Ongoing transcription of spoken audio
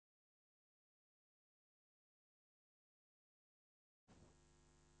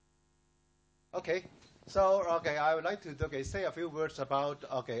Okay, so I would like to say a few words about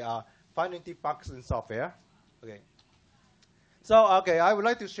finding the bugs in software. Okay, so I would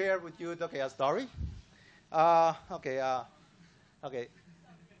like to share with you a story. Uh, okay, uh, okay,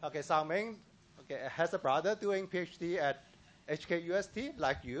 Sang Ming has a brother doing PhD at HKUST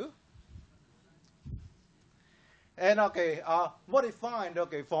like you, and what he find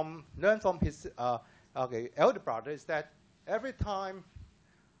from learn from his elder brother is that every time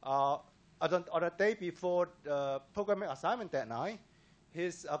uh, on the day before the programming assignment that night,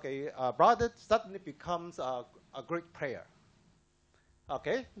 his brother suddenly becomes a great player.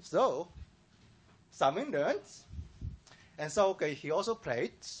 Okay, so Simon learns, and so he also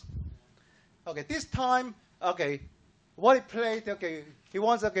played. Okay, this time what he played he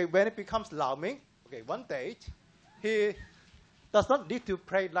wants when it becomes Lao Ming. One day he does not need to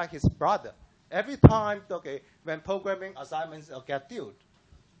play like his brother. Every time when programming assignments get due.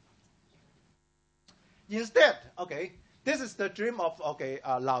 Instead, this is the dream of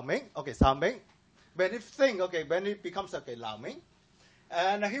Lao Ming, San Ming. When he think, when he becomes Lao Ming,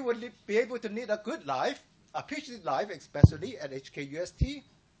 and he will be able to lead a good life, a PhD life, especially at HKUST.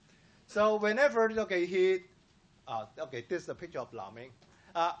 So whenever this is a picture of Lao Ming.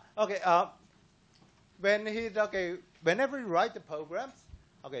 When he whenever he write the programs,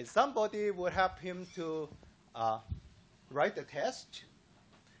 somebody would help him to write the test,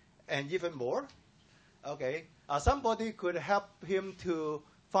 and even more. Somebody could help him to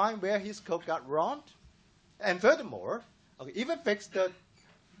find where his code got wrong, and furthermore, even fix the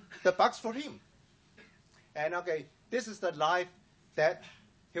bugs for him. And this is the life that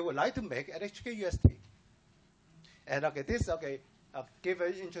he would like to make at HKUST. And this give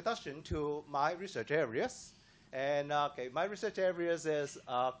an introduction to my research areas. And my research areas is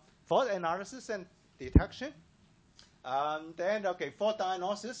fault analysis and detection. Then fault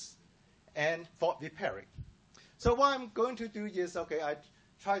diagnosis and fault repairing. So what I'm going to do is, I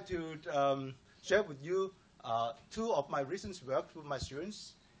try to share with you two of my recent work with my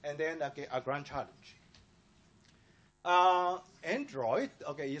students, and then a grand challenge. Android,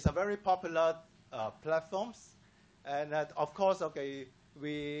 is a very popular platform, and of course,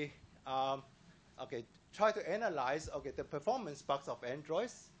 we try to analyze the performance bugs of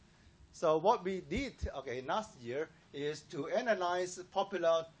Androids. So what we did last year is to analyze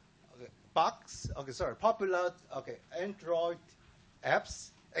popular bugs, popular Android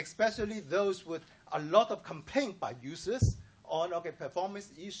apps, especially those with a lot of complaint by users on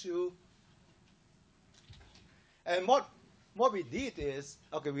performance issue. And what we did is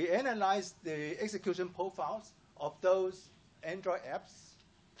we analyzed the execution profiles of those Android apps,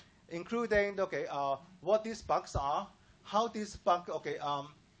 including what these bugs are, how these bugs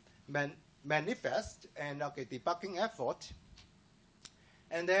manifest, and debugging effort.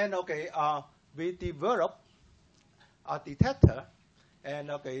 And then we develop a detector, and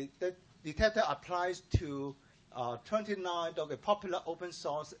the detector applies to 29 popular open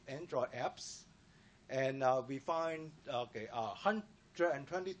source Android apps, and we find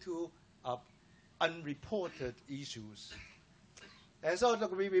 122 unreported issues. And so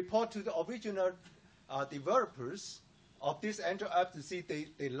we report to the original developers of this Android app to see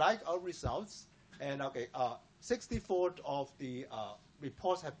they like our results, and 64 of the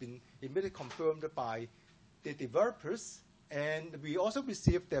reports have been immediately confirmed by the developers, and we also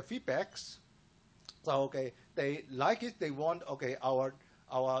received their feedbacks. So they like it, they want our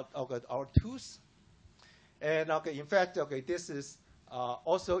tools, and in fact this is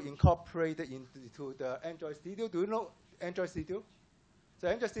also incorporated into the Android Studio. Do you know Android Studio? So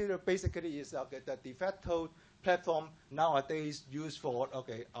Android Studio basically is the de facto platform nowadays used for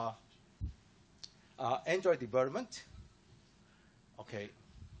Android development. Okay.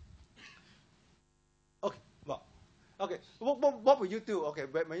 Well, what will you do?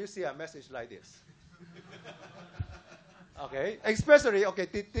 When you see a message like this? Especially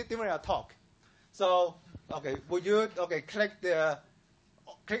during a talk. So would you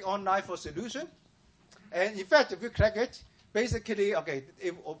click online for solution? And in fact, if you click it, basically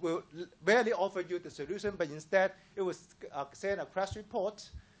it will rarely offer you the solution, but instead it will send a crash report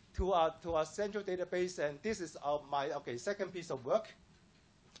to our central database, and this is my second piece of work.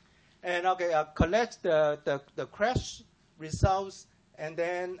 And collect the crash results, and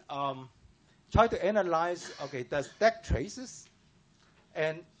then try to analyze the stack traces,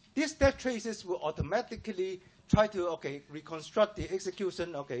 and these stack traces will automatically try to reconstruct the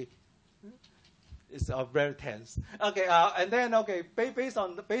execution. It's very tense. And then based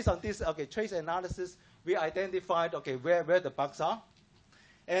on this trace analysis, we identified where the bugs are.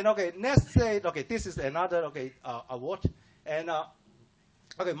 And let's say this is another award, and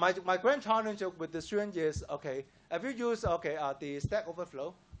Okay, my grand challenge with the student is, okay, if you use, okay, the Stack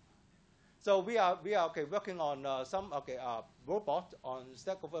Overflow, so we are okay, working on some, okay, robot on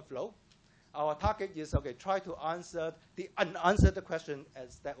Stack Overflow. Our target is, okay, try to answer the unanswered question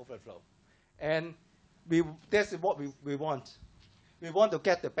at Stack Overflow. And that's what we want. We want to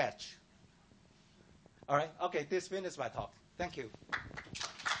get the batch. All right, okay, this finishes my talk. Thank you.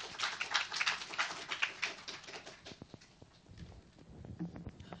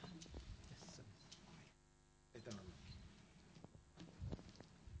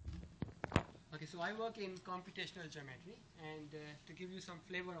 Okay, so I work in computational geometry, and to give you some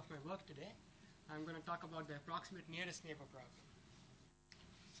flavor of my work today, I'm going to talk about the approximate nearest neighbor problem.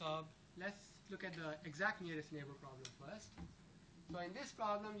 So let's look at the exact nearest neighbor problem first. So in this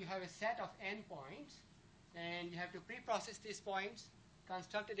problem, you have a set of n points, and you have to pre-process these points,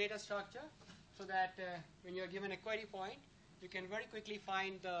 construct a data structure, so that when you're given a query point, you can very quickly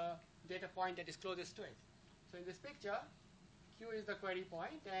find the data point that is closest to it. So in this picture, Q is the query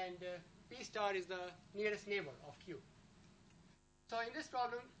point, and P star is the nearest neighbor of Q. So in this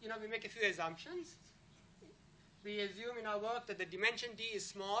problem, we make a few assumptions. We assume in our work that the dimension D is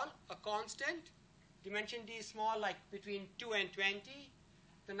small, a constant. Dimension D is small, like between 2 and 20.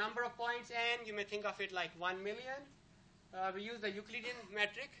 The number of points n, you may think of it like 1 million. We use the Euclidean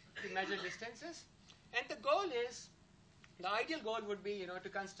metric to measure distances. And the goal is, the ideal goal would be, to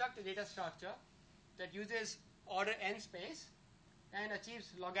construct a data structure that uses order n space and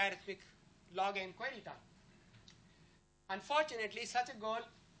achieves logarithmic log n query time. Unfortunately, such a goal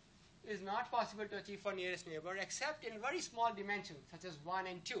is not possible to achieve for nearest neighbor except in very small dimensions such as 1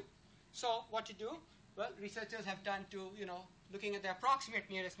 and 2. So what to do? Well, researchers have turned to, looking at the approximate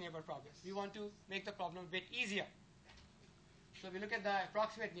nearest neighbor problems. We want to make the problem a bit easier. So we look at the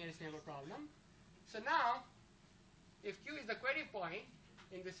approximate nearest neighbor problem. So now, if Q is the query point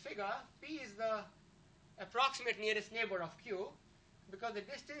in this figure, P is the approximate nearest neighbor of Q, because the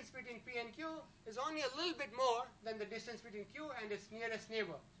distance between P and Q is only a little bit more than the distance between Q and its nearest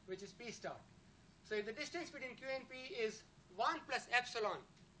neighbor, which is P star. So if the distance between Q and P is 1 plus epsilon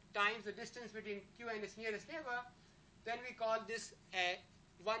times the distance between Q and its nearest neighbor, then we call this a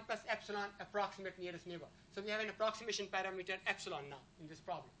 1 plus epsilon approximate nearest neighbor. So we have an approximation parameter epsilon now in this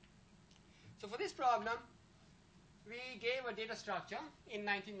problem. So for this problem, we gave a data structure in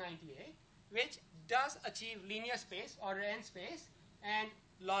 1998 which does achieve linear space, order n space, and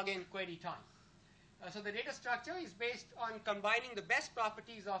log n query time. So the data structure is based on combining the best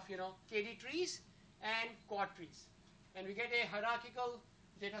properties of KD trees and quad trees. And we get a hierarchical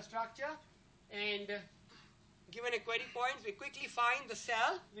data structure, and given a query point, we quickly find the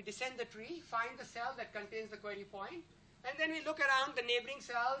cell, we descend the tree, find the cell that contains the query point, and then we look around the neighboring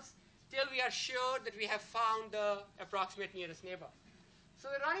cells till we are sure that we have found the approximate nearest neighbor. So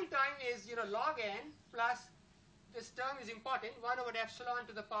the running time is log n plus, this term is important, 1 over epsilon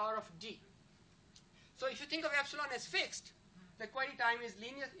to the power of d. So if you think of epsilon as fixed, the query time is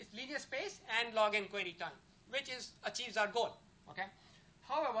linear space and log n query time, which achieves our goal. Okay.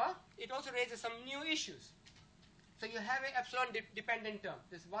 However, it also raises some new issues. So you have an epsilon dependent term,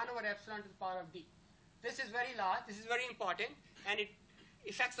 this 1 over epsilon to the power of d. This is very large, this is very important, and it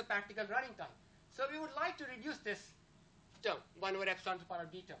affects the practical running time. So we would like to reduce this term, 1 over epsilon to the power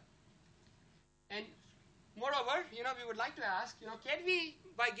of d term. And moreover, we would like to ask, can we,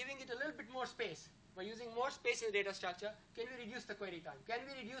 by giving it a little bit more space, by using more space in the data structure, can we reduce the query time? Can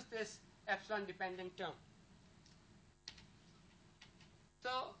we reduce this epsilon dependent term?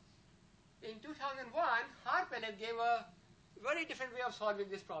 So in 2001, Harpellet gave a very different way of solving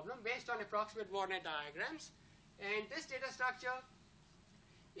this problem based on approximate Warner diagrams. And this data structure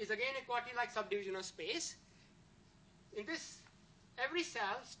is again a quadrille-like subdivision of space. In this, every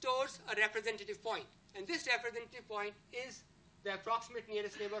cell stores a representative point. And this representative point is the approximate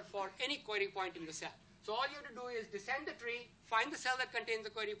nearest neighbor for any query point in the cell. So all you have to do is descend the tree, find the cell that contains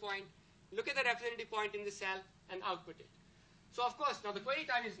the query point, look at the representative point in the cell, and output it. So of course, now the query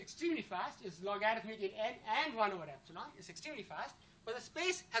time is extremely fast. It's logarithmic in n and 1 over epsilon. It's extremely fast. But the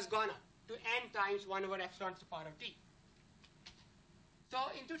space has gone up to n times 1 over epsilon to the power of d. So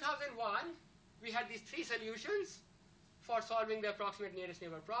in 2001, we had these 3 solutions for solving the approximate nearest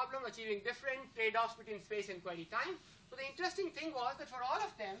neighbor problem, achieving different trade-offs between space and query time. But the interesting thing was that for all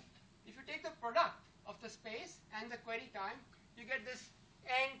of them, if you take the product of the space and the query time, you get this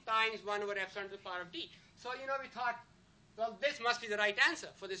n times 1 over epsilon to the power of d. So we thought, well, this must be the right answer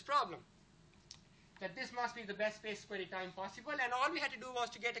for this problem. That this must be the best space query time possible, and all we had to do was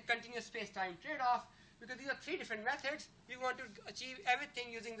to get a continuous space-time trade-off, because these are 3 different methods. We want to achieve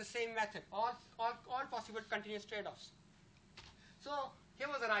everything using the same method, all possible continuous trade-offs. So here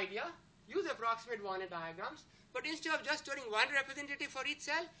was an idea. Use approximate Warner diagrams, but instead of just storing one representative for each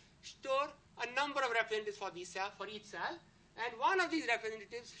cell, store a number of representatives for each cell, and one of these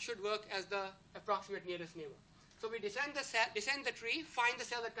representatives should work as the approximate nearest neighbor. So we descend the tree, find the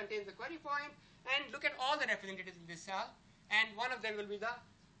cell that contains the query point, and look at all the representatives in this cell, and one of them will be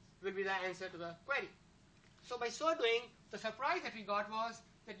the answer to the query. So by so doing, the surprise that we got was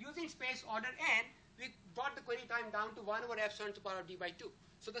that using space order n, we brought the query time down to 1 over epsilon to the power of d by 2.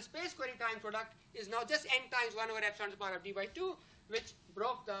 So the space query time product is now just n times 1 over epsilon to the power of d by 2, which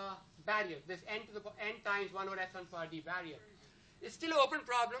broke the barrier, this n times 1 over epsilon to the power of d barrier. It's still an open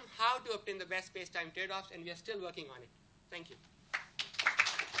problem how to obtain the best space-time trade-offs, and we are still working on it. Thank you.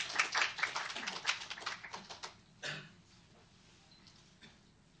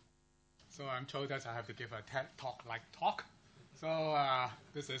 So I'm told that I have to give a TED Talk-like talk. So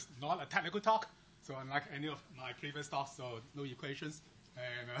this is not a technical talk. So unlike any of my previous talks, so no equations.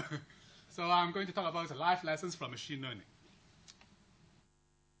 And so I'm going to talk about the life lessons from machine learning.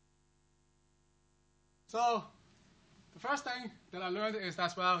 So the first thing that I learned is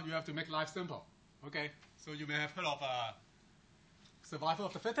that, well, you have to make life simple. Okay, so you may have heard of survival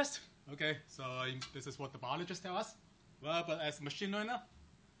of the fittest. Okay, so this is what the biologists tell us. Well, but as a machine learner,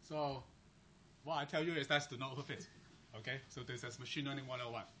 so what I tell you is that's do not overfit. Okay, so this is machine learning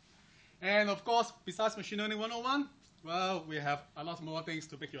 101. And of course, besides machine learning 101, well, we have a lot more things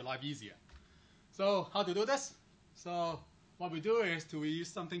to make your life easier. So how to do this? So what we do is we use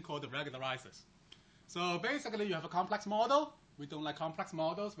something called the regularizers. So basically, you have a complex model. We don't like complex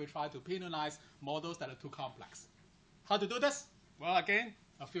models. We try to penalize models that are too complex. How to do this? Well, again,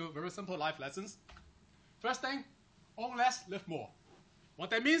 a few very simple life lessons. First thing, own less, live more. What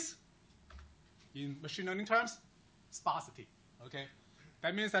that means, in machine learning terms, sparsity. Okay,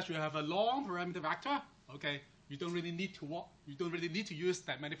 that means that you have a long parameter vector. Okay, you don't really need to use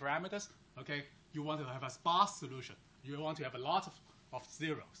that many parameters. Okay, you want to have a sparse solution. You want to have a lot of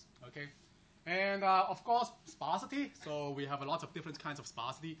zeros. Okay. And of course, sparsity. So we have a lot of different kinds of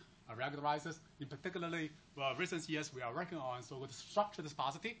sparsity regularizers. In particularly, well, recent years we are working on so-called structured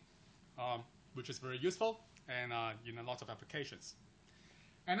sparsity, which is very useful and in a lot of applications.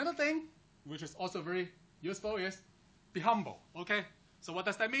 Another thing which is also very useful is be humble. Okay. So what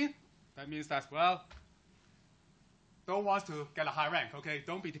does that mean? That means that, well, don't want to get a high rank. Okay.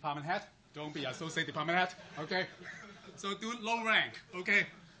 Don't be department head. Don't be associate department head. Okay. So do low rank. Okay.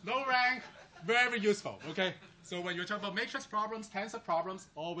 Low rank. Very useful, okay? So when you're talking about matrix problems, tensor problems,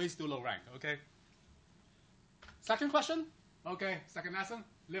 always do low rank, okay? Second question, okay, second lesson,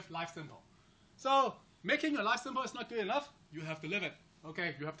 live life simple. So making your life simple is not good enough. You have to live it,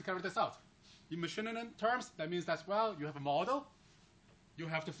 okay? You have to carry this out. In machine learning terms, that means that, well, you have a model. You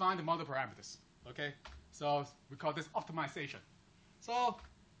have to find the model parameters, okay? So we call this optimization. So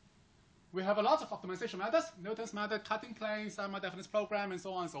we have a lot of optimization methods, Newton's method, cutting plane, semi-definite program, and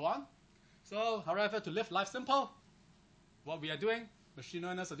so on and so on. So, however, to live life simple, what we are doing, machine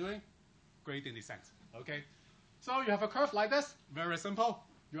learners are doing, gradient descent. Okay? So you have a curve like this, very simple.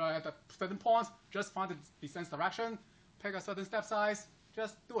 You are at a certain point, just find the descent direction, pick a certain step size,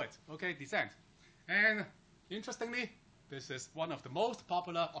 just do it. Okay, descent. And interestingly, this is one of the most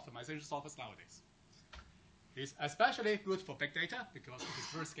popular optimization softwares nowadays. It's especially good for big data because it is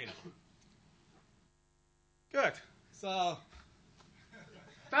very scalable. Good. So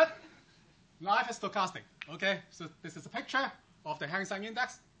that life is stochastic, okay? So this is a picture of the Hang Seng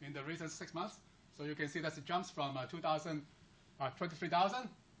Index in the recent 6 months. So you can see that it jumps from 23,000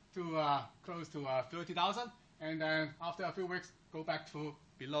 to close to 30,000, and then after a few weeks, go back to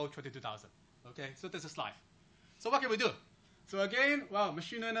below 22,000, okay? So this is life. So what can we do? So again, well,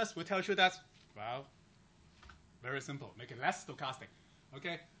 machine learners will tell you that, well, very simple, make it less stochastic,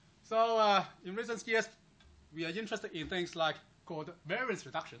 okay? So in recent years, we are interested in things like called variance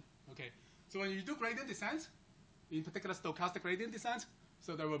reduction, okay? So when you do gradient descent, in particular stochastic gradient descent,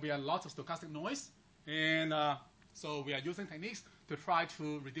 so there will be a lot of stochastic noise. And so we are using techniques to try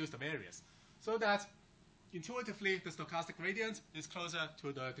to reduce the variance so that intuitively the stochastic gradient is closer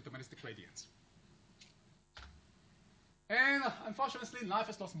to the deterministic gradient. And unfortunately, life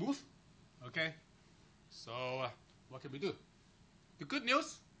is not smooth. Okay, so what can we do? The good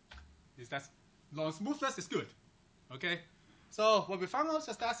news is that non-smoothness is good. Okay, so what we found out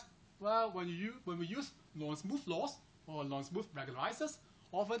is that, well, when we use non-smooth laws or non-smooth regularizers,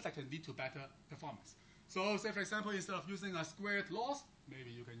 often that can lead to better performance. So say, for example, instead of using a squared laws, maybe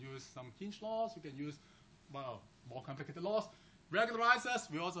you can use some hinge laws, you can use, well, more complicated laws. Regularizers,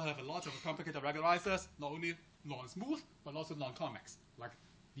 we also have a lot of complicated regularizers, not only non-smooth, but also non-convex, like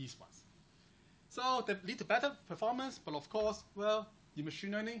these ones. So they lead to better performance, but of course, well, in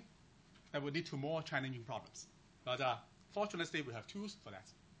machine learning, that would lead to more challenging problems. But fortunately, we have tools for that.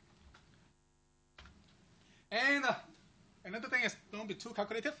 And another thing is, don't be too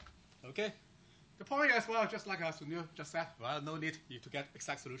calculative. Okay. The point is, well, just like Sunil just said, well, no need to get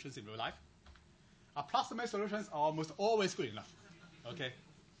exact solutions in real life. Approximate solutions are almost always good enough. Okay.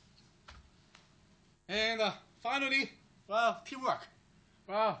 And finally, well, teamwork.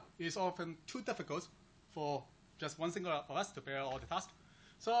 Well, it's often too difficult for just one single of us to bear all the tasks.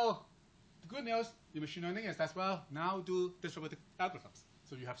 So the good news in machine learning is that, well, now do distributed algorithms.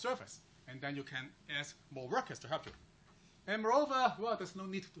 So you have servers, and then you can ask more workers to help you. And moreover, well, there's no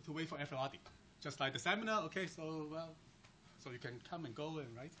need to wait for everybody. Just like the seminar, okay, so, well, so you can come and go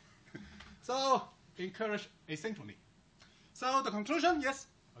and write. So encourage asynchrony. So the conclusion, yes,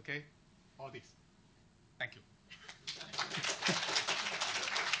 okay, all these. Thank you.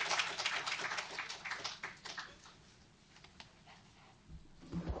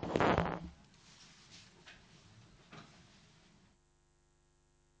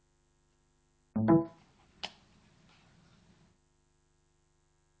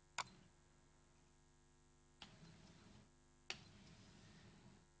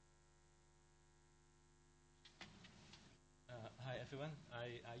 Hi everyone.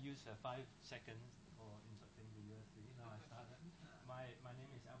 I use 5 seconds for instructing the USB. Now I started. My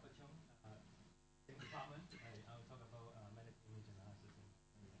name is Albert Chung. In department, I'll talk about medical image analysis.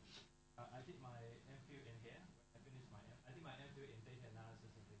 I did my MPhil in here. I did my MPhil in data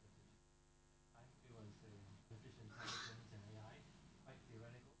analysis and data vision. It was artificial intelligence and AI, quite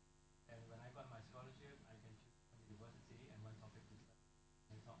theoretical. And when I got my scholarship, I can choose one university and one topic to study.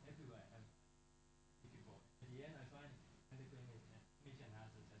 And I taught everywhere. And people. At the end, I find medical image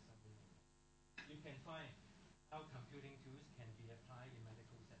analysis as something you can find how computing tools can be applied in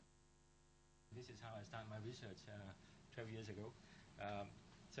medical settings. This is how I started my research 12 years ago.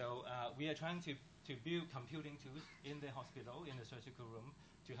 We are trying to build computing tools in the hospital, in the surgical room,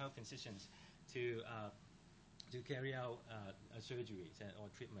 to help physicians to carry out surgeries or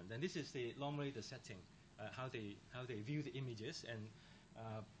treatment. And this is normally the setting, how they view the images. And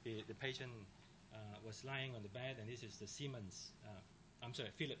the patient was lying on the bed, and this is the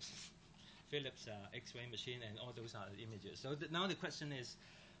Philips X-ray machine, and all those are the images. So now the question is,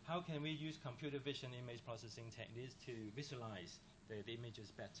 how can we use computer vision image processing techniques to visualize the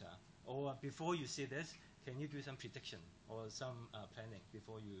images better? Or before you see this, can you do some prediction or some planning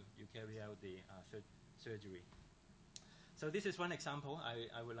before you carry out the surgery? So this is one example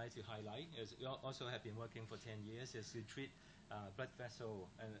I would like to highlight. We also have been working for 10 years is to treat blood vessel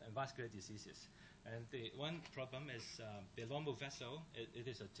and vascular diseases. And the one problem is the normal vessel, it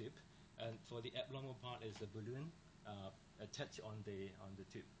is a tube, and for the abnormal part is the balloon attached on the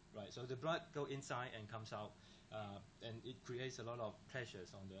tube, right? So the blood go inside and comes out, and it creates a lot of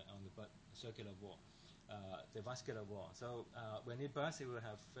pressures on the blood circular wall, the vascular wall. So when it bursts, it will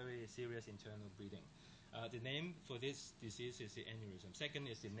have very serious internal bleeding. The name for this disease is the aneurysm. Second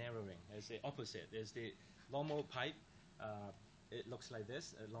is the narrowing. It's the opposite. There's the normal pipe. It looks like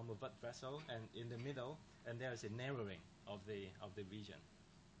this, a normal blood vessel, and in the middle, and there is a narrowing of the region.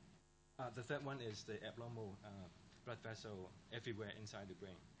 The third one is the abnormal blood vessel everywhere inside the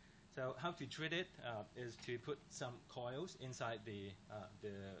brain. So how to treat it is to put some coils inside the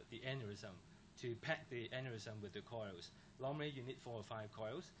aneurysm to pack the aneurysm with the coils. Normally you need 4 or 5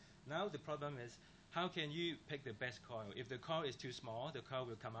 coils. Now the problem is, how can you pick the best coil? If the coil is too small, the coil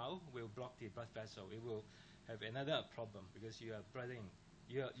will come out, will block the blood vessel. It will have another problem because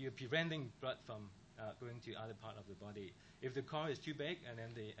you're preventing blood from going to other part of the body. If the coil is too big, and then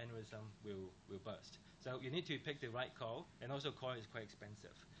the aneurysm will burst. So you need to pick the right coil, and also coil is quite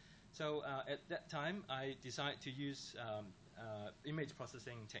expensive. So at that time, I decided to use image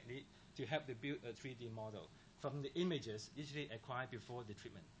processing technique to help to build a 3D model from the images usually acquired before the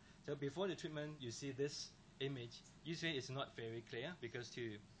treatment. So before the treatment, you see this image. Usually it's not very clear because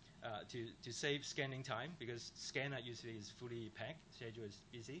to save scanning time, because scanner usually is fully packed, schedule is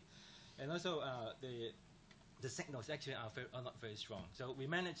busy. And also the signals actually are not very strong. So we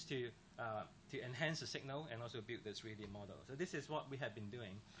managed to enhance the signal and also build the 3D model. So this is what we have been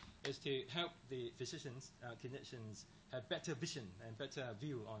doing, is to help the physicians, clinicians have better vision and better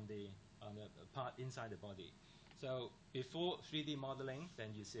view on the part inside the body. So before 3D modeling, then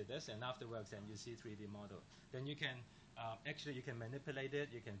you see this, and afterwards, then you see 3D model. Then you can actually you can manipulate it,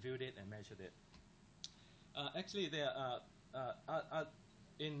 you can view it and measure it. Actually, there are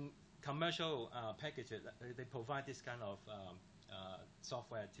in commercial packages, they provide this kind of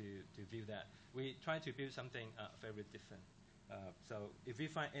software to view that. We try to build something very different. So if we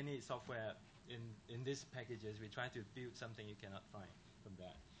find any software in these packages, we try to build something you cannot find from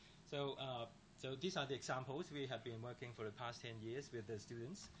that. So these are the examples we have been working for the past 10 years with the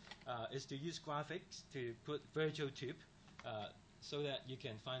students. Is to use graphics to put virtual tube so that you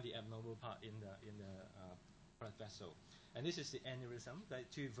can find the abnormal part in the blood vessel. And this is the aneurysm, like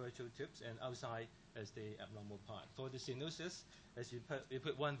 2 virtual tubes, and outside is the abnormal part. For the stenosis, as you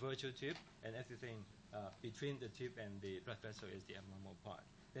put 1 virtual tube, and everything between the tube and the blood vessel is the abnormal part.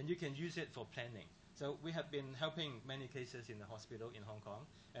 Then you can use it for planning. So we have been helping many cases in the hospital in Hong Kong,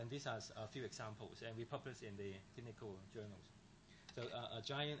 and these are a few examples, and we publish in the clinical journals. So a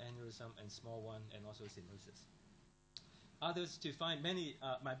giant aneurysm and small one, and also stenosis. Others to find many,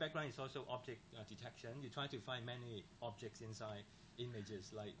 my background is also object detection. You try to find many objects inside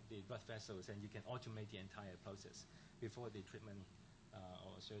images like the blood vessels, and you can automate the entire process before the treatment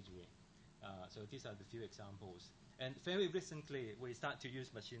or surgery. So these are the few examples. And very recently, we start to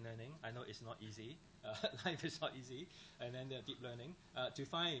use machine learning. I know it's not easy. Life is not easy. And then the deep learning to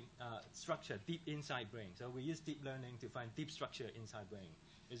find structure deep inside brain. So we use deep learning to find deep structure inside brain.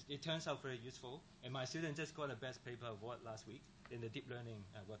 It turns out very useful. And my student just got a best paper award last week in the deep learning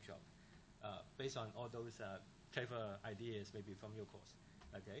workshop based on all those clever ideas maybe from your course.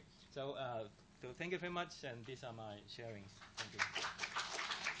 Okay. So thank you very much. And these are my sharings. Thank you.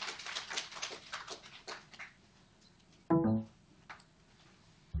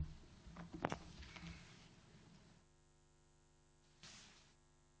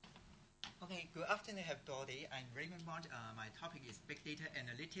 Okay, good afternoon, everybody. I'm Raymond Bond. My topic is Big Data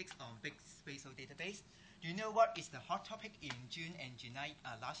Analytics on Big Spatial Database. Do you know what is the hot topic in June and July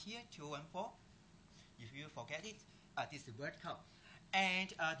last year, 2014? If you forget it, this is the World Cup.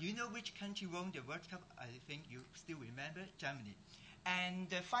 And do you know which country won the World Cup? I think you still remember, Germany. And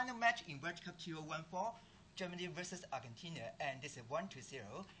the final match in World Cup 2014, Germany versus Argentina, and this is 1-0.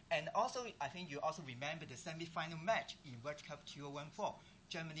 And also, I think you also remember the semi-final match in World Cup 2014.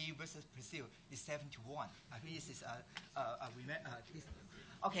 Germany versus Brazil is 7-1. I think this is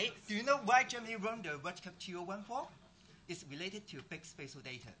okay. Do you know why Germany won the World Cup 2014? It's related to big spatial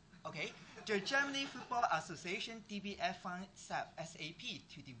data. Okay, the Germany Football Association (DBF) found SAP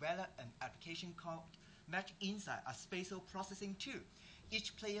to develop an application called Match Insight, a spatial processing tool.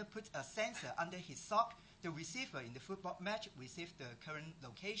 Each player puts a sensor under his sock. The receiver in the football match receives the current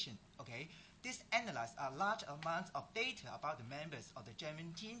location. Okay. This analyzes a large amount of data about the members of the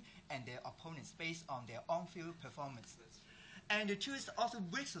German team and their opponents based on their on-field performance. And the tools also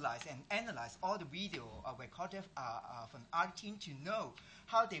visualize and analyze all the video recorded from our team to know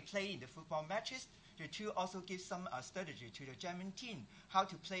how they play in the football matches. The tool also gives some strategy to the German team, how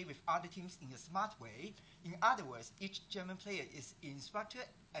to play with other teams in a smart way. In other words, each German player is instructed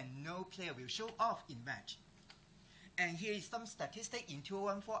and no player will show off in match. And here is some statistics in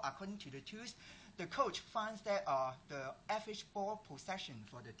 2014. According to the tools, the coach finds that the average ball possession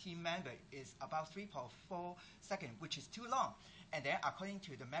for the team member is about 3.4 seconds, which is too long. And then according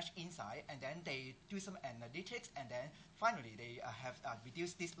to the Match Insight, and then they do some analytics, and then finally they have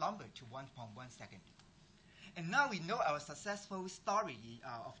reduced this number to 1.1 second. And now we know our successful story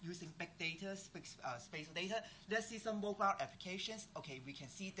of using big data, spatial data. Let's see some mobile applications. Okay, we can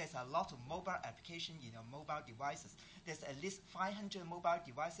see there's a lot of mobile application in your mobile devices. There's at least 500 mobile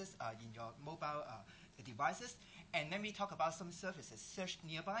devices in your mobile devices. And let me talk about some services. Search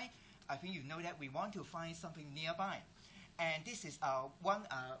nearby. I think you know that we want to find something nearby. And this is one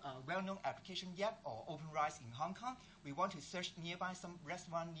well-known application Yap or OpenRice in Hong Kong. We want to search nearby some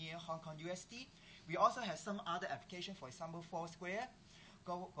restaurant near Hong Kong USD. We also have some other application, for example, Foursquare,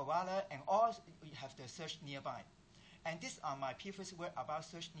 Gowalla, and all we have the search nearby. And these are my previous work about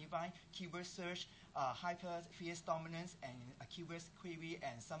search nearby, keyword search, hyper fierce dominance, and a keyword query,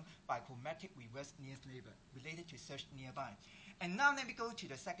 and some bichromatic reverse nearest neighbor related to search nearby. And now let me go to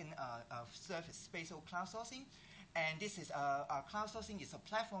the second service, spatial cloud sourcing. And this is cloud sourcing is a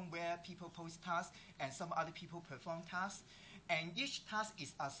platform where people post tasks and some other people perform tasks. And each task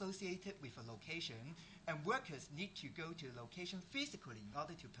is associated with a location, and workers need to go to the location physically in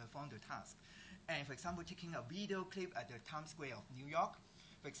order to perform the task. And for example, taking a video clip at the Times Square of New York.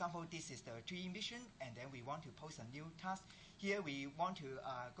 For example, this is the Dream Mission, and then we want to post a new task. Here we want to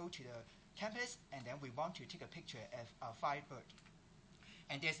go to the campus, and then we want to take a picture of a Firebird.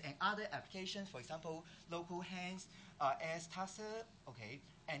 And there's another application, for example, local hands, as tasker, okay.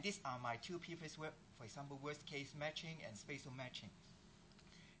 And these are my two previous work, for example, worst case matching and spatial matching.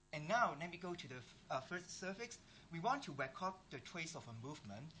 And now let me go to the first service. We want to record the trace of a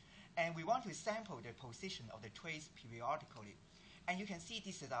movement, and we want to sample the position of the trace periodically. And you can see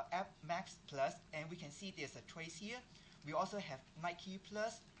this is our app Max Plus, and we can see there's a trace here. We also have Nike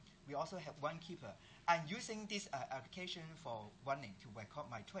Plus. We also have OneKeeper. I'm using this application for running to record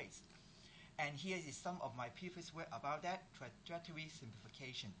my trades. And here is some of my previous work about that, trajectory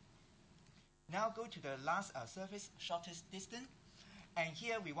simplification. Now go to the last surface, shortest distance. And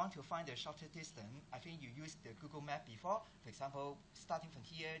here we want to find the shortest distance. I think you used the Google Map before. For example, starting from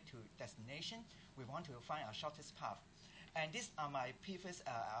here to destination, we want to find our shortest path. And these are my previous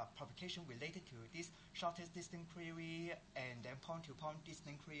publication related to this shortest distance query and then point-to-point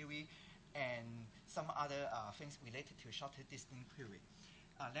distance query and some other things related to shortest distance query.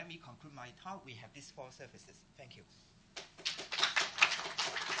 Let me conclude my talk. We have these 4 services. Thank you.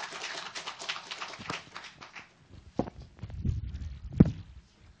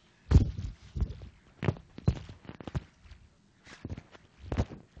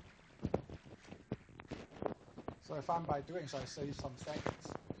 So I found by doing so, I save some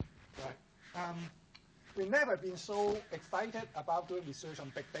seconds. Right. We've never been so excited about doing research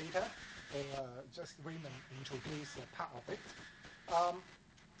on big data. Just Raymond introduced a part of it.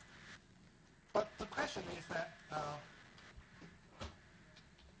 But the question is that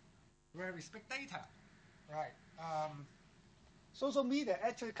where is big data? Right. Social media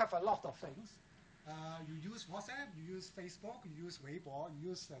actually cover a lot of things. You use WhatsApp, you use Facebook, you use Weibo, you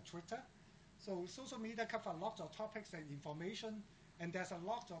use Twitter. So social media cover lots of topics and information, and there's a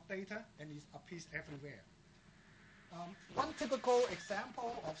lot of data, and it appears everywhere. One typical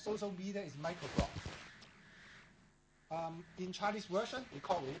example of social media is microblog. In Chinese version, we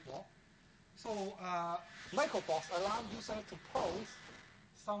call it Weibo. So microblogs allow users to post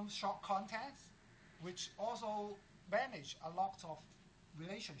some short contents, which also manage a lot of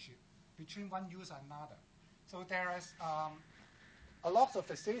relationship between one user and another. So there is a lot of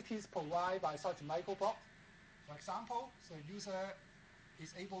facilities provided by such microblog. For example, so user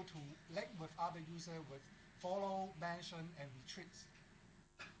is able to link with other users with follow, mention, and retweets.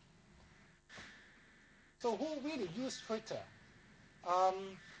 So who really use Twitter?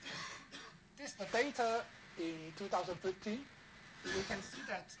 This is the data in 2015. You can see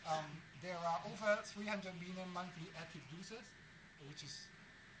that there are over 300 million monthly active users, which is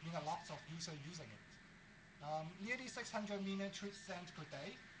a lot of users using it. Nearly 600 million tweets sent per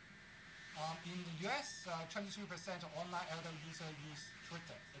day. In the US, 23% of online adult users use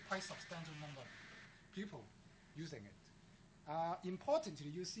Twitter, a quite substantial number of people using it. Importantly,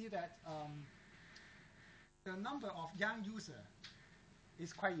 you see that the number of young users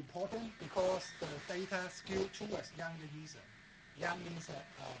is quite important because the data skewed towards younger users. Young means that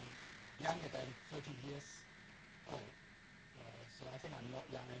younger than 30 years old. So I think I'm not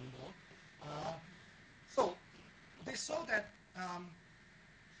young anymore. So they saw that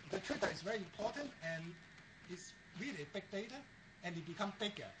the Twitter is very important and it's really big data, and it becomes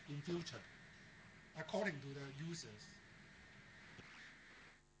bigger in future according to the users.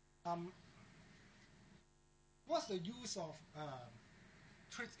 What's the use of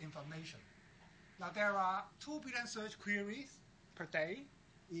tweet information? Now there are 2 billion search queries per day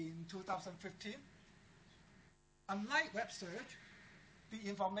in 2015. Unlike web search, the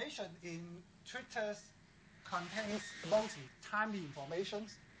information in Twitter contains mostly timely information.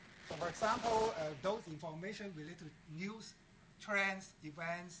 So for example, those information related to news, trends,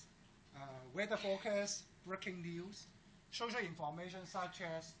 events, weather forecast, breaking news, social information such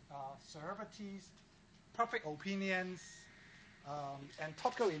as celebrities, public opinions, and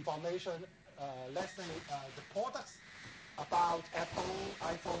topical information, let's say the products about Apple,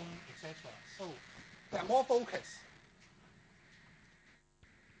 iPhone, etc. So they're more focused.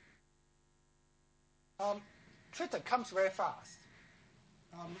 Twitter comes very fast.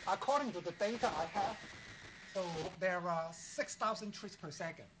 According to the data I have, so there are 6,000 tweets per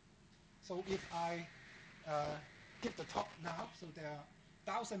second. So if I give the talk now, so there are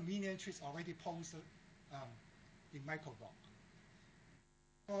 1,000 million tweets already posted in microblog.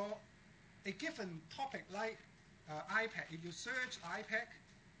 For a given topic like iPad, if you search iPad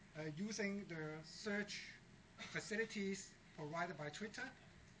using the search facilities provided by Twitter,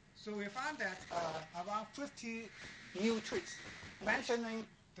 so we found that around 50 new tweets mentioning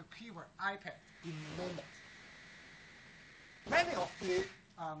the keyword iPad in minutes. Many of the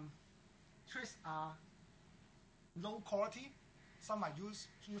tweets are low quality. Some are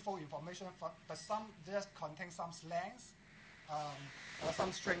useful information, but some just contain some slangs or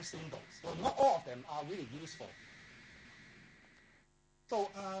some strange symbols. So not all of them are really useful. So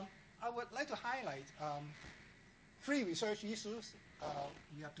I would like to highlight 3 research issues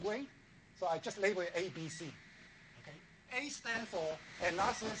we are doing. So I just label it A, B, C. Okay. A stands for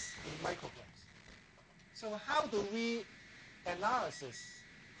analysis in microblogs. So how do we analyze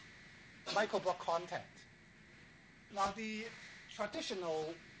microblog content? Now, the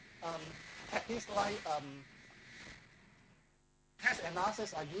traditional techniques like test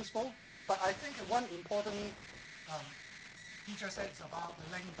analysis are useful, but I think one important feature set is about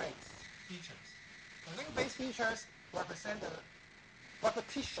the link-based features. The link-based features represent the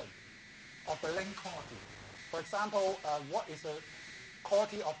repetition of the link quality. For example, what is the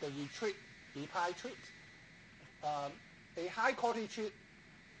quality of the reply tweet? A high-quality tweet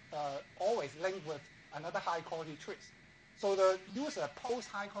always linked with another high-quality tweet. So the user post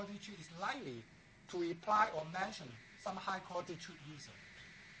high-quality tweet is likely to reply or mention some high-quality tweet user.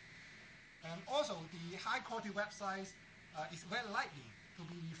 And also, the high-quality websites is very likely to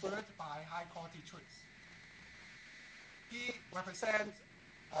be referred by high-quality tweets. P represents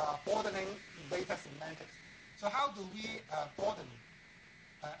broadening data semantics. So how do we broaden,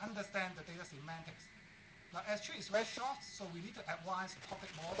 understand the data semantics? Now, S3 is very short, so we need to advance the topic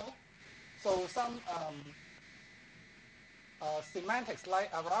model. So some semantics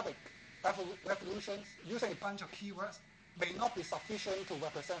like Arabic revolutions using a bunch of keywords may not be sufficient to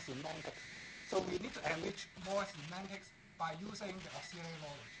represent semantics. So we need to enrich more semantics by using the auxiliary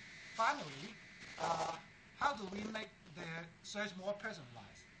knowledge. Finally, how do we make the search more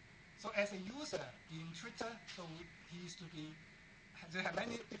personalized? So as a user in Twitter, so he is to be, they have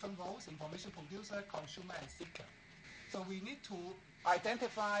many different roles: information producer, consumer, and seeker. So we need to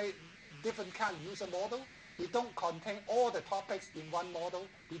identify different kind of user model. We don't contain all the topics in one model.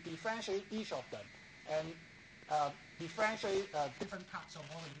 We differentiate each of them and differentiate different types of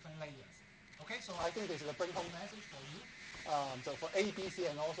model in different layers. Okay, so I think this is a bring-home message for you. So for ABC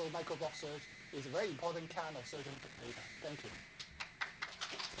and also micro-block search is a very important kind of searching data. Thank you.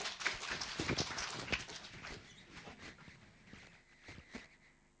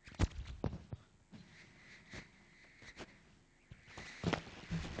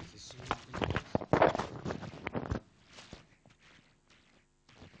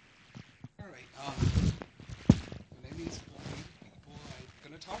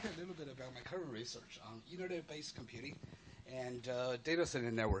 About my current research on internet-based computing and data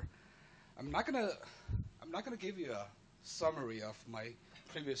center network. I'm not gonna give you a summary of my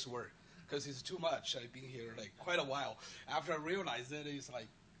previous work because it's too much. I've been here like quite a while. After I realized that it's like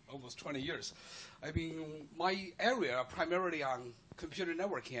almost 20 years. I mean, my area primarily on computer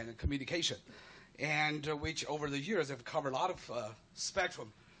networking and communication, and which over the years have covered a lot of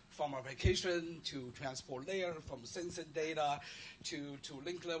spectrum. From application to transport layer, from sensing data to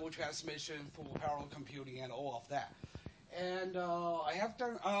link level transmission, for parallel computing, and all of that. And I have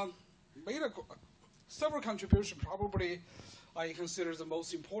done made several contributions. Probably, I consider the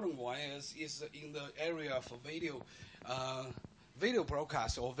most important one is in the area of video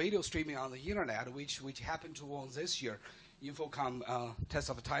broadcast or video streaming on the internet, which happened to win this year Infocom Test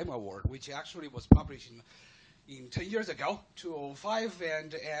of Time Award, which actually was published in 10 years ago, 2005,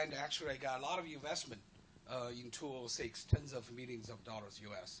 and actually I got a lot of investment in 2006, tens of millions of dollars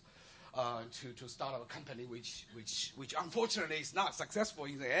US, to start a company which unfortunately is not successful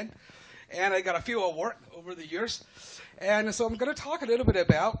in the end. And I got a few awards over the years. And so I'm going to talk a little bit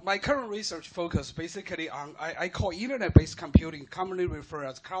about my current research focus basically on, I call internet-based computing, commonly referred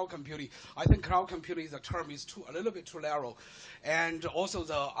as cloud computing. I think cloud computing, the term is a little bit too narrow. And also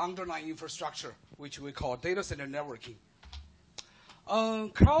the underlying infrastructure, which we call data center networking.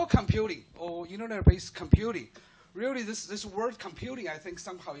 Cloud computing or internet-based computing, really this word computing I think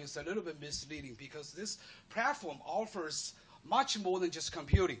somehow is a little bit misleading because this platform offers much more than just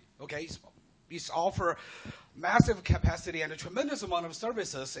computing, okay? It offers massive capacity and a tremendous amount of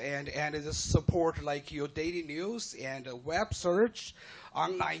services, and it support like your daily news and web search,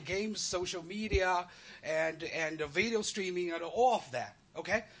 online games, social media, and video streaming and all of that,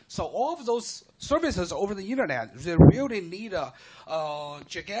 okay? So all of those services over the internet, they really need a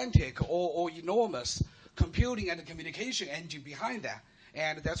gigantic or enormous computing and communication engine behind that.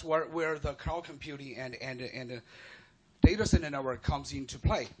 And that's where the cloud computing and data center network comes into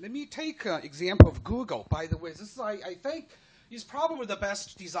play. Let me take an example of Google. By the way, this is, I think is probably the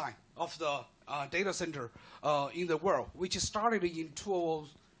best design of the data center in the world, which started in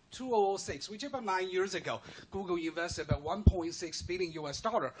 2006, which is about 9 years ago. Google invested about $1.6 billion US,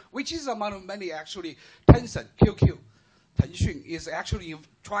 which is the amount of money actually Tencent, QQ, Tencent is actually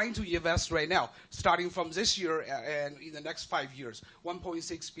trying to invest right now, starting from this year and in the next 5 years,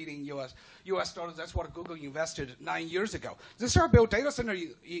 $1.6 billion US. That's what Google invested 9 years ago. These are built data centers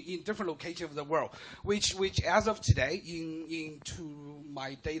in different locations of the world, which as of today,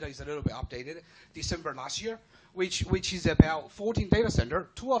 my data is a little bit updated, December last year, which is about 14 data centers,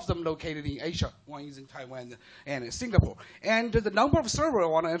 2 of them located in Asia, 1 is in Taiwan and Singapore. And the number of servers, I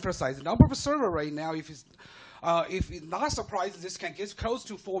want to emphasize, the number of servers right now, if it's if it's not surprising, this can get close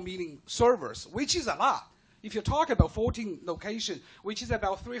to 4 million servers, which is a lot. If you talk about 14 locations, which is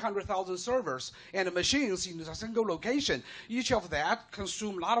about 300,000 servers and machines in a single location, each of that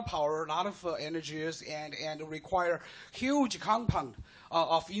consume a lot of power, a lot of energies, and require huge compound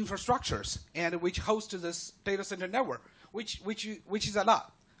of infrastructures, and which host this data center network, which is a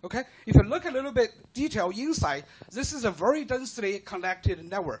lot. Okay, if you look a little bit detail inside, this is a very densely connected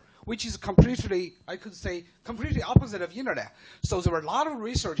network, which is completely, I could say, completely opposite of internet. So there are a lot of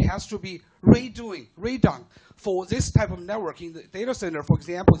research has to be redone for this type of network in the data center. For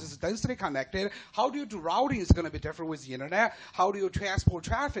example, this is densely connected. How do you do routing is going to be different with the internet. How do you transport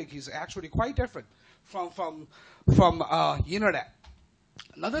traffic is actually quite different from internet.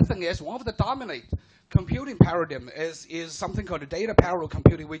 Another thing is one of the dominant computing paradigm is something called data parallel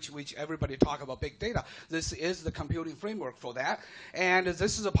computing, which everybody talk about big data. This is the computing framework for that. And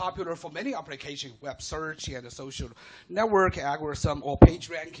this is popular for many applications, web search and social network algorithm or page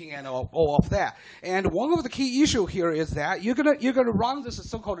ranking and all of that. And one of the key issue here is that you're gonna run this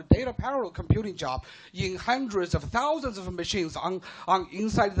so-called data parallel computing job in hundreds of thousands of machines on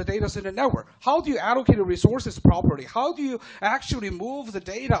inside the data center network. How do you allocate the resources properly? How do you actually move the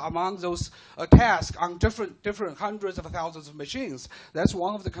data among those tasks on different hundreds of thousands of machines? That's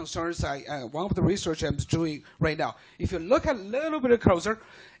one of the concerns one of the research I'm doing right now. If you look a little bit closer,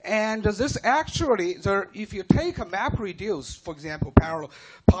 and this actually, if you take a MapReduce, for example,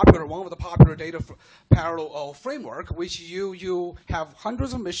 one of the popular data parallel framework, which you have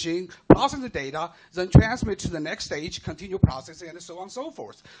hundreds of machines processing the data, then transmit to the next stage, continue processing, and so on and so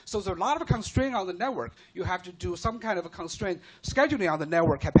forth. So there's a lot of constraint on the network. You have to do some kind of a constraint scheduling on the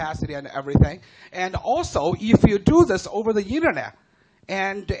network capacity and everything. And also, if you do this over the internet,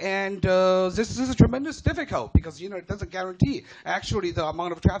 and this is tremendous difficult because it doesn't guarantee actually the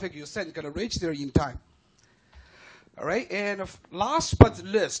amount of traffic you send is going to reach there in time. All right, and last but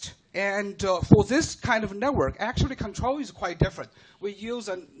not least, and for this kind of network, actually control is quite different. We use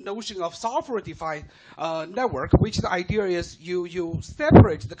a notion of software-defined network, which the idea is you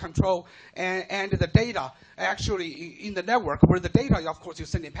separate the control and the data actually in the network, where the data, of course, you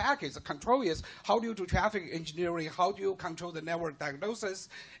send in packets. The control is how do you do traffic engineering, how do you control the network diagnosis,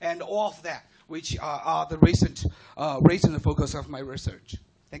 and all of that, which are the recent focus of my research.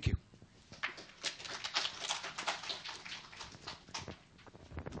 Thank you.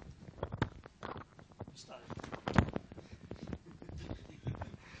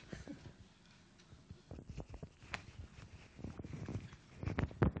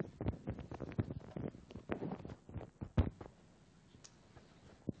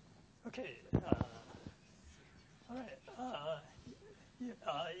 Okay. All right.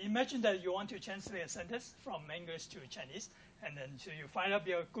 Imagine that you want to translate a sentence from English to Chinese, and then so you fire up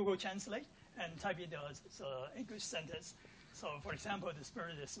your Google Translate and type in the English sentence. So, for example, the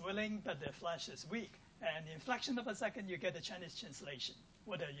spirit is willing, but the flesh is weak. And in a fraction of a second, you get the Chinese translation,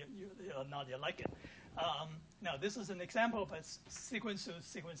 whether you or not you like it. Now, this is an example of a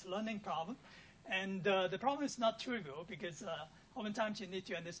sequence-to-sequence learning problem. And the problem is not trivial because oftentimes you need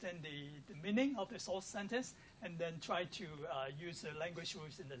to understand the meaning of the source sentence and then try to use the language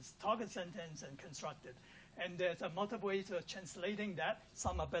rules in the target sentence and construct it. And there's multiple ways of translating that.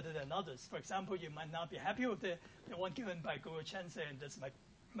 Some are better than others. For example, you might not be happy with the one given by Google Translate, and this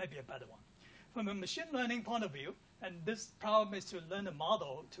might be a better one. From a machine learning point of view, and this problem is to learn a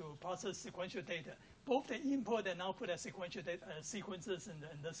model to process sequential data. Both the input and output are sequential data, sequences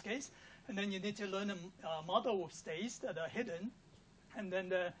in this case. And then you need to learn a model with states that are hidden. And then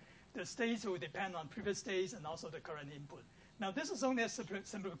the states will depend on previous states and also the current input. Now, this is only a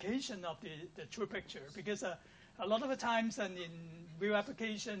simplification of the true picture, because a lot of the times and in real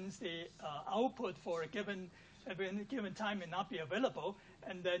applications, the output for a given time may not be available.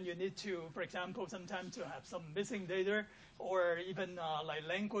 And then you need to, for example, sometimes to have some missing data, or even like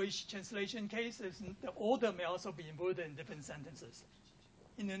language translation cases, the order may also be included in different sentences.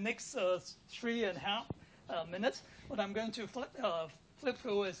 In the next 3.5 minutes, what I'm going to flip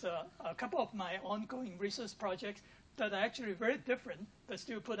through is a couple of my ongoing research projects that are actually very different, but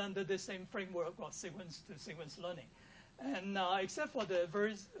still put under the same framework of sequence-to-sequence learning. And except for the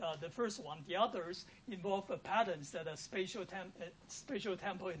first one, the others involve patterns that are spatial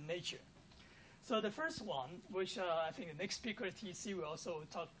temporal in nature. So the first one, which I think the next speaker, TC, will also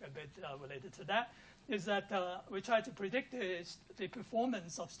talk a bit related to that, is that we try to predict the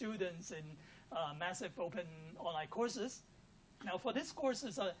performance of students in massive open online courses. Now, for this course,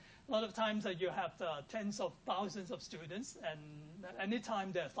 a lot of times you have tens of thousands of students, and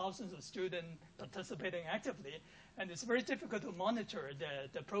anytime there are thousands of students participating actively, and it's very difficult to monitor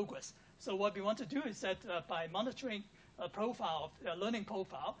the progress. So what we want to do is that by monitoring a profile, a learning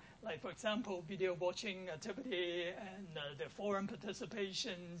profile, like, for example, video watching activity and the forum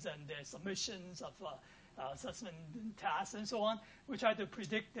participations and the submissions of assessment tasks and so on, we try to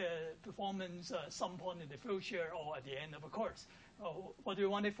predict the performance some point in the future or at the end of a course. What do we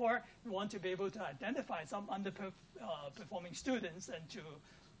want it for? We want to be able to identify some underperforming students and to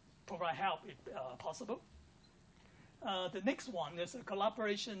provide help if possible. The next one is a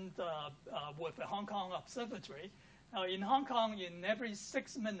collaboration with the Hong Kong Observatory. In Hong Kong, in every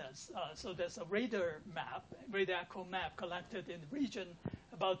 6 minutes, so there's a radar echo map collected in the region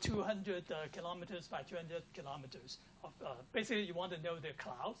about 200 kilometers by 200 kilometers. Basically, you want to know the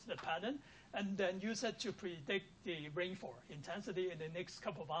clouds, the pattern, and then use it to predict the rainfall intensity in the next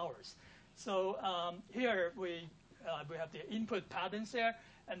couple of hours. So here we have the input patterns there,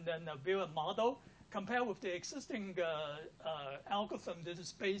 and then build a model. Compared with the existing algorithm that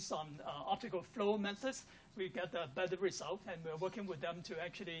is based on optical flow methods, we get a better result, and we're working with them to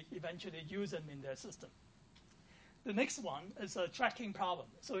actually eventually use them in their system. The next one is a tracking problem.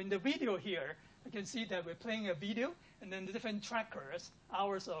 So in the video here, you can see that we're playing a video, and then the different trackers.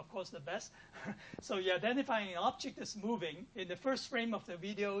 Ours are, of course, the best. So you're identifying an object that's moving. In the first frame of the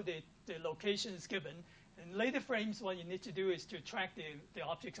video, the location is given. In later frames, what you need to do is to track the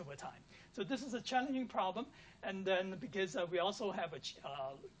objects over time. So this is a challenging problem. And then because we also have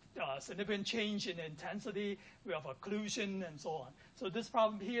a significant change in intensity, we have occlusion and so on. So this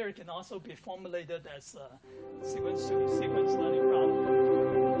problem here can also be formulated as a sequence-to-sequence learning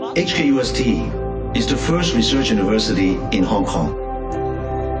problem. HKUST is the first research university in Hong Kong.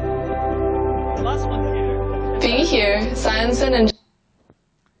 The last one here. Being here, science and engineering.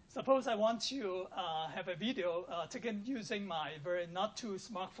 Suppose I want to have a video taken using my very not too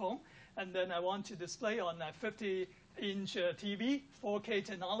smartphone, and then I want to display on a 50-inch TV, 4K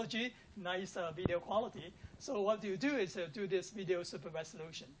technology, nice video quality. So what you do is do this video super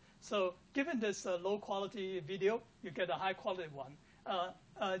resolution. So given this low quality video, you get a high quality one.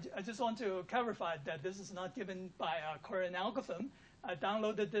 I just want to clarify that this is not given by our current algorithm. I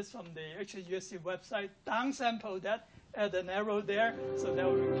downloaded this from the HKUST website, downsampled that, add an arrow there, so that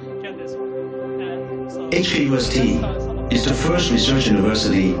we get this one. And so HKUST is the first research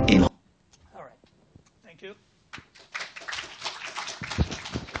university in. All right, thank you.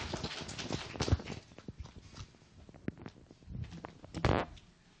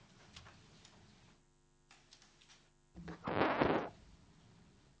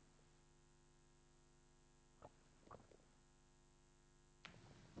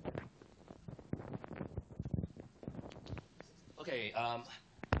 Okay,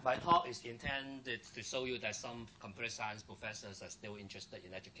 my talk is intended to show you that some computer science professors are still interested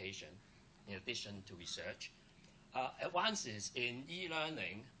in education, in addition to research. Advances in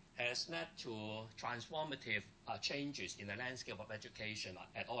e-learning has led to transformative changes in the landscape of education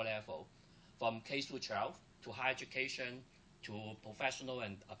at all levels, from K through 12 to higher education to professional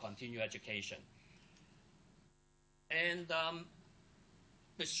and continuing education. And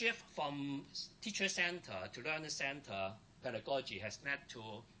the shift from teacher-centered to learner-centered pedagogy has led to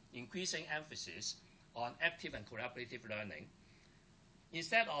increasing emphasis on active and collaborative learning.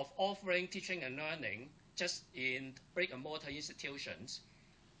 Instead of offering teaching and learning just in brick-and-mortar institutions,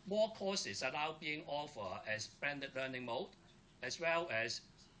 more courses are now being offered as blended learning mode, as well as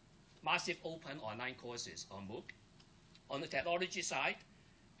massive open online courses on MOOC. On the technology side,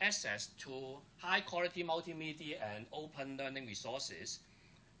 access to high-quality multimedia and open learning resources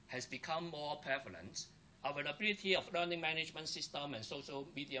has become more prevalent. Availability of learning management system and social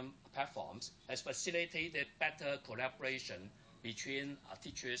media platforms has facilitated better collaboration between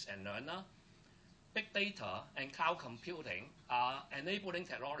teachers and learners. Big data and cloud computing are enabling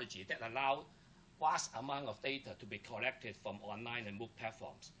technology that allow vast amount of data to be collected from online and MOOC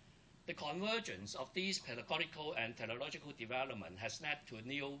platforms. The convergence of these pedagogical and technological development has led to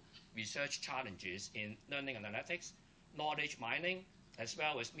new research challenges in learning analytics, knowledge mining, as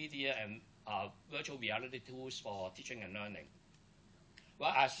well as media and virtual reality tools for teaching and learning.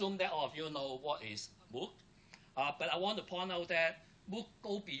 Well, I assume that all of you know what is MOOC, but I want to point out that MOOC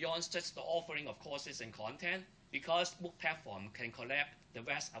go beyond just the offering of courses and content, because MOOC platform can collect the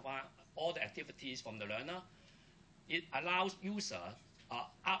rest of all the activities from the learner. It allows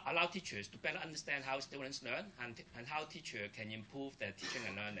allow teachers to better understand how students learn and how teachers can improve their teaching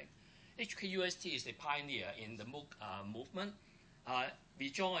and learning. HKUST is a pioneer in the MOOC movement. we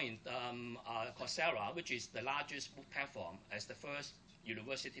joined Coursera, which is the largest book platform, as the first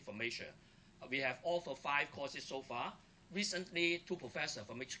university from Asia. We have offered 5 courses so far. Recently, 2 professors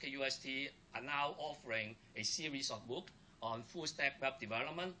from HKUST are now offering a series of books on full-stack web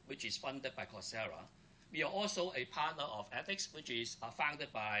development, which is funded by Coursera. We are also a partner of edX, which is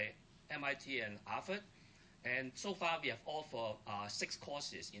founded by MIT and Harvard. And so far, we have offered 6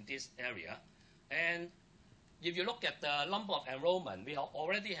 courses in this area. And if you look at the number of enrollment, we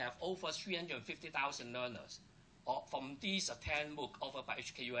already have over 350,000 learners from these 10 MOOC offered by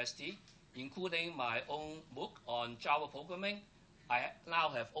HKUST, including my own MOOC on Java programming. I now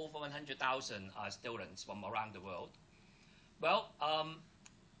have over 100,000 students from around the world. Well,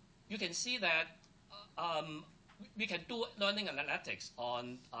 you can see that we can do learning analytics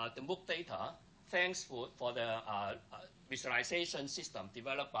on the MOOC data thanks for the visualization system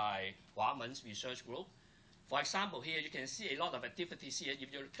developed by Huamen's research group. For example, here you can see a lot of activities here.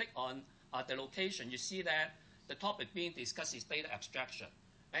 If you click on the location, you see that the topic being discussed is data abstraction.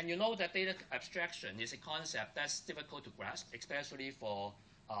 And you know that data abstraction is a concept that's difficult to grasp, especially for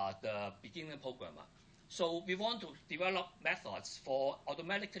the beginner programmer. So we want to develop methods for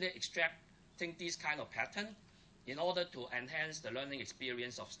automatically extracting this kind of pattern in order to enhance the learning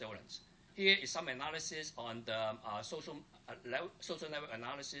experience of students. Here is some analysis on the social network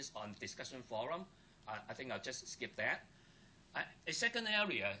analysis on discussion forum. I think I'll just skip that. A second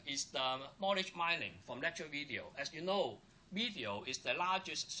area is the knowledge mining from lecture video. As you know, video is the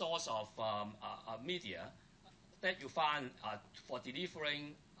largest source of media that you find for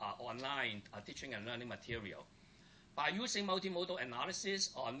delivering online teaching and learning material. By using multimodal analysis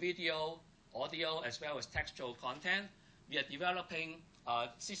on video, audio, as well as textual content, we are developing a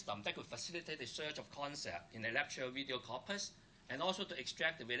system that could facilitate the search of concept in a lecture video corpus, and also to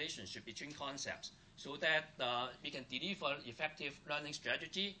extract the relationship between concepts so that we can deliver effective learning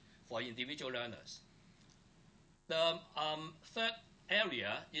strategy for individual learners. The third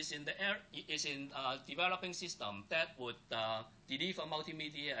area is in developing system that would deliver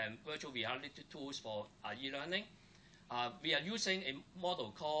multimedia and virtual reality tools for e-learning. We are using a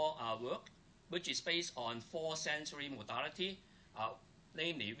model called WORK, which is based on 4 sensory modality,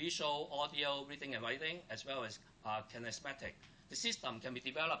 namely visual, audio, reading and writing, as well as kinesthetic. The system can be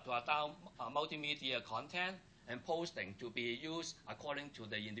developed to allow multimedia content and posting to be used according to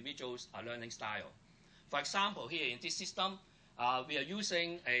the individual's learning style. For example, here in this system, we are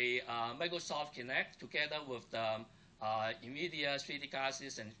using a Microsoft Kinect together with the NVIDIA 3D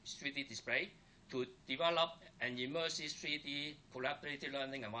glasses and 3D display to develop an immersive 3D collaborative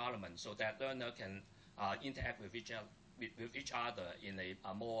learning environment so that learner can interact with each other in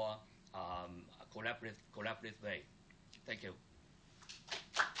a more collaborative way. Thank you.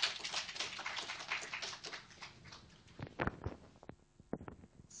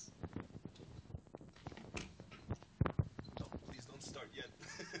 Please don't start yet.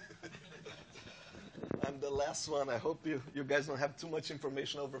 I'm the last one. I hope you guys don't have too much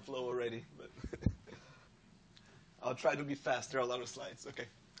information overflow already. But I'll try to be fast. There are a lot of slides. Okay.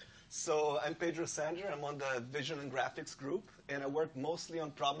 So I'm Pedro Sander. I'm on the Vision and Graphics group, and I work mostly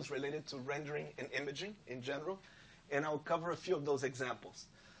on problems related to rendering and imaging in general, and I'll cover a few of those examples.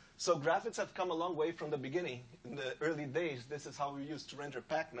 So graphics have come a long way from the beginning. In the early days, this is how we used to render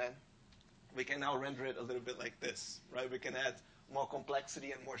Pac-Man. We can now render it a little bit like this, right? We can add more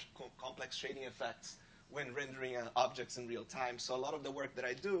complexity and more complex shading effects when rendering objects in real time. So a lot of the work that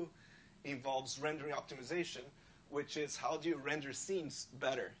I do involves rendering optimization, which is how do you render scenes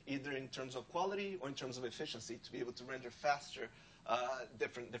better, either in terms of quality or in terms of efficiency, to be able to render faster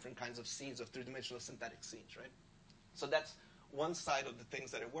different kinds of scenes, of three-dimensional synthetic scenes, right? So that's one side of the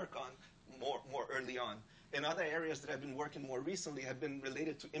things that I work on more early on. And other areas that I've been working more recently have been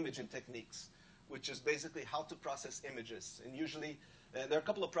related to imaging techniques, which is basically how to process images. And usually, there are a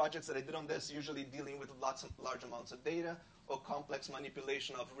couple of projects that I did on this, usually dealing with large amounts of data or complex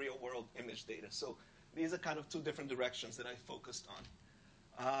manipulation of real-world image data. So these are kind of 2 different directions that I focused on.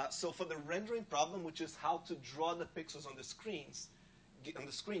 So for the rendering problem, which is how to draw the pixels on the screen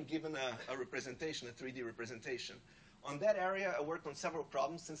given a representation, a 3D representation. On that area, I worked on several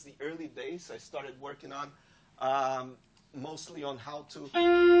problems since the early days. I started working on mostly on how to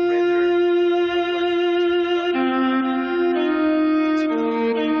render.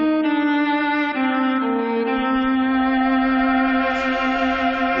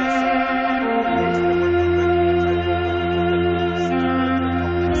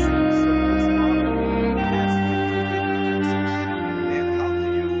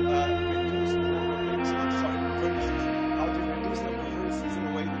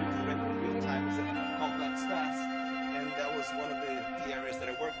 One of the areas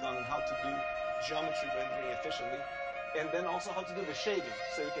geometry rendering efficiently, and then also how to do the shading.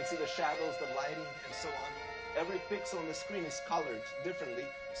 So you can see the shadows, the lighting, and so on. Every pixel on the screen is colored differently,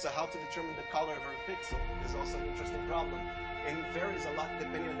 so how to determine the color of every pixel is also an interesting problem, and it varies a lot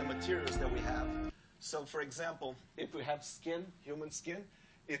depending on the materials that we have. So for example, if we have skin, human skin,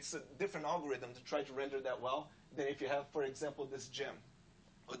 it's a different algorithm to try to render that well than if you have, for example, this gem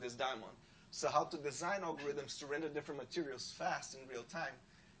or this diamond. So how to design algorithms to render different materials fast in real time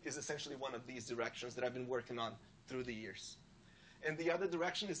is essentially one of these directions that I've been working on through the years. And the other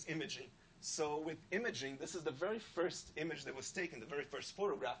direction is imaging. So with imaging, this is the very first image that was taken, the very first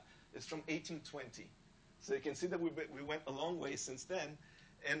photograph is from 1820. So you can see that we went a long way since then.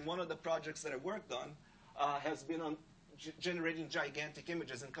 And one of the projects that I worked on has been on generating gigantic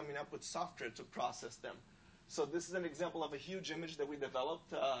images and coming up with software to process them. So this is an example of a huge image that we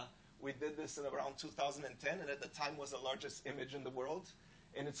developed. We did this in around 2010, and at the time was the largest image in the world.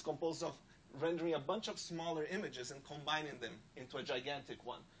 And it's composed of rendering a bunch of smaller images and combining them into a gigantic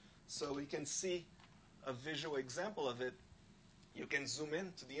one. So we can see a visual example of it. You can zoom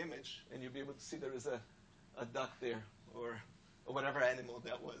in to the image, and you'll be able to see there is a duck there, or whatever animal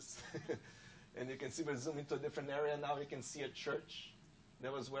that was. And you can see we're zooming to a different area. Now you can see a church.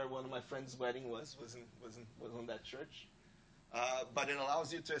 That was where one of my friend's wedding was on that church. But it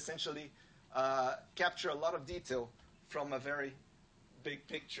allows you to essentially capture a lot of detail from a very big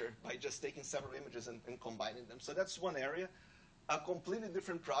picture by just taking several images and combining them. So that's one area. A completely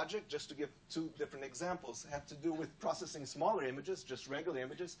different project, just to give two different examples, have to do with processing smaller images, just regular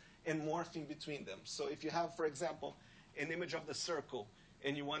images, and morphing between them. So if you have, for example, an image of the circle,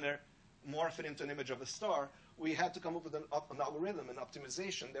 and you want to morph it into an image of a star, we had to come up with an algorithm, an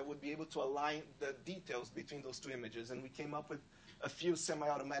optimization that would be able to align the details between those two images. And we came up with a few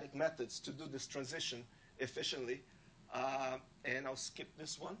semi-automatic methods to do this transition efficiently. And I'll skip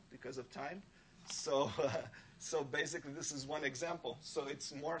this one because of time. So basically, this is one example. So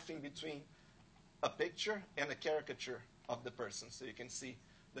it's morphing between a picture and a caricature of the person. So you can see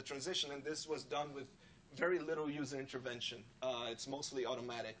the transition. And this was done with very little user intervention. It's mostly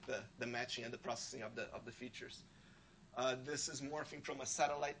automatic, the matching and the processing of the features. This is morphing from a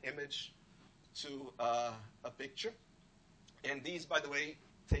satellite image to a picture. And these, by the way,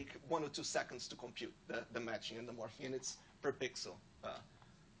 take 1 or 2 seconds to compute the matching and the morphing, and it's per pixel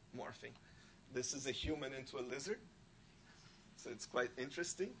morphing. This is a human into a lizard, so it's quite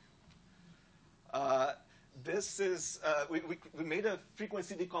interesting. This is, we made a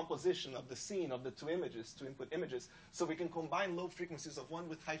frequency decomposition of the scene of the two images, two input images, so we can combine low frequencies of one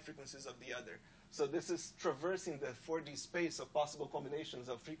with high frequencies of the other. So this is traversing the 4D space of possible combinations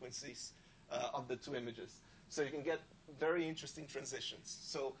of frequencies of the two images. So you can get very interesting transitions.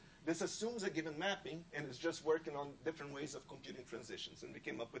 So this assumes a given mapping and is just working on different ways of computing transitions. And we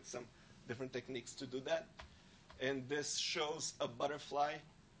came up with some different techniques to do that. And this shows a butterfly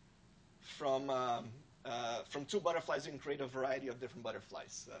from two butterflies. You can create a variety of different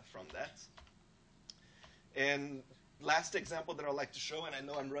butterflies from that. And last example that I'd like to show, and I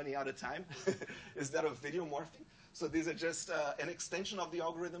know I'm running out of time, is that of video morphing. So these are just an extension of the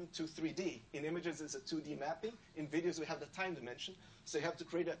algorithm to 3D. In images, it's a 2D mapping. In videos, we have the time dimension. So you have to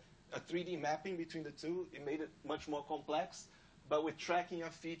create a 3D mapping between the two. It made it much more complex. But with tracking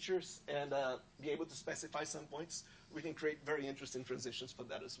of features and be able to specify some points, we can create very interesting transitions for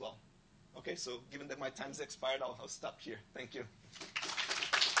that as well. OK, so given that my time's expired, I'll stop here. Thank you.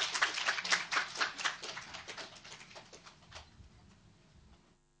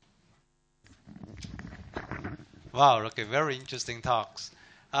 Wow, okay, very interesting talks.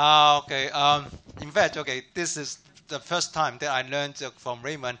 In fact, this is the first time that I learned from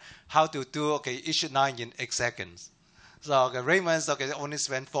Raymond how to do each line in 8 seconds. So Raymond's only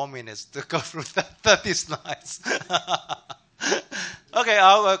spent 4 minutes to go through 30 slides.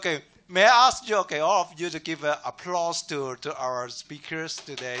 May I ask you, all of you to give applause to our speakers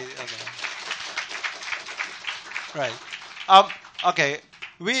today? Right.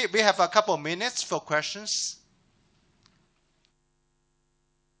 We have a couple of minutes for questions.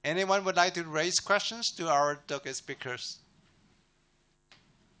 Anyone would like to raise questions to our speakers?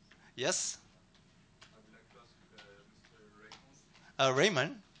 Yes? I would like to ask Mr.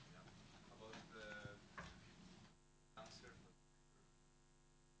 Raymond? About the answer.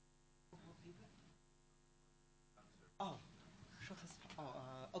 Oh, sure.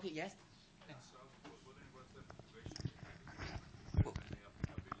 Okay, yes. So I was wondering what's the motivation? If there's any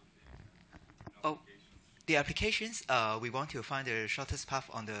applicability in applications. the applications, we want to find the shortest path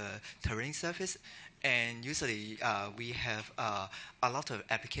on the terrain surface. And usually we have a lot of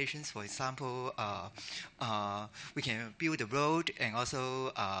applications. For example, we can build a road and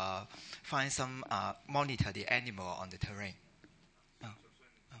also find some monitor the animal on the terrain.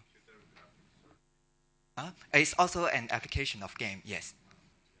 It's also an application of game, yes.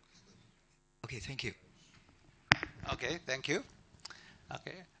 Okay, thank you. Okay, thank you.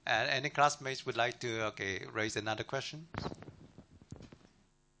 Okay, and any classmates would like to raise another question?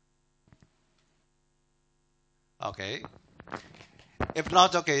 Okay. If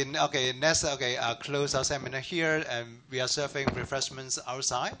not, next, close our seminar here, and we are serving refreshments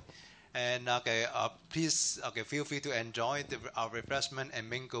outside. And please, feel free to enjoy our refreshment and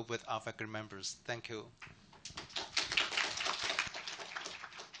mingle with our faculty members. Thank you.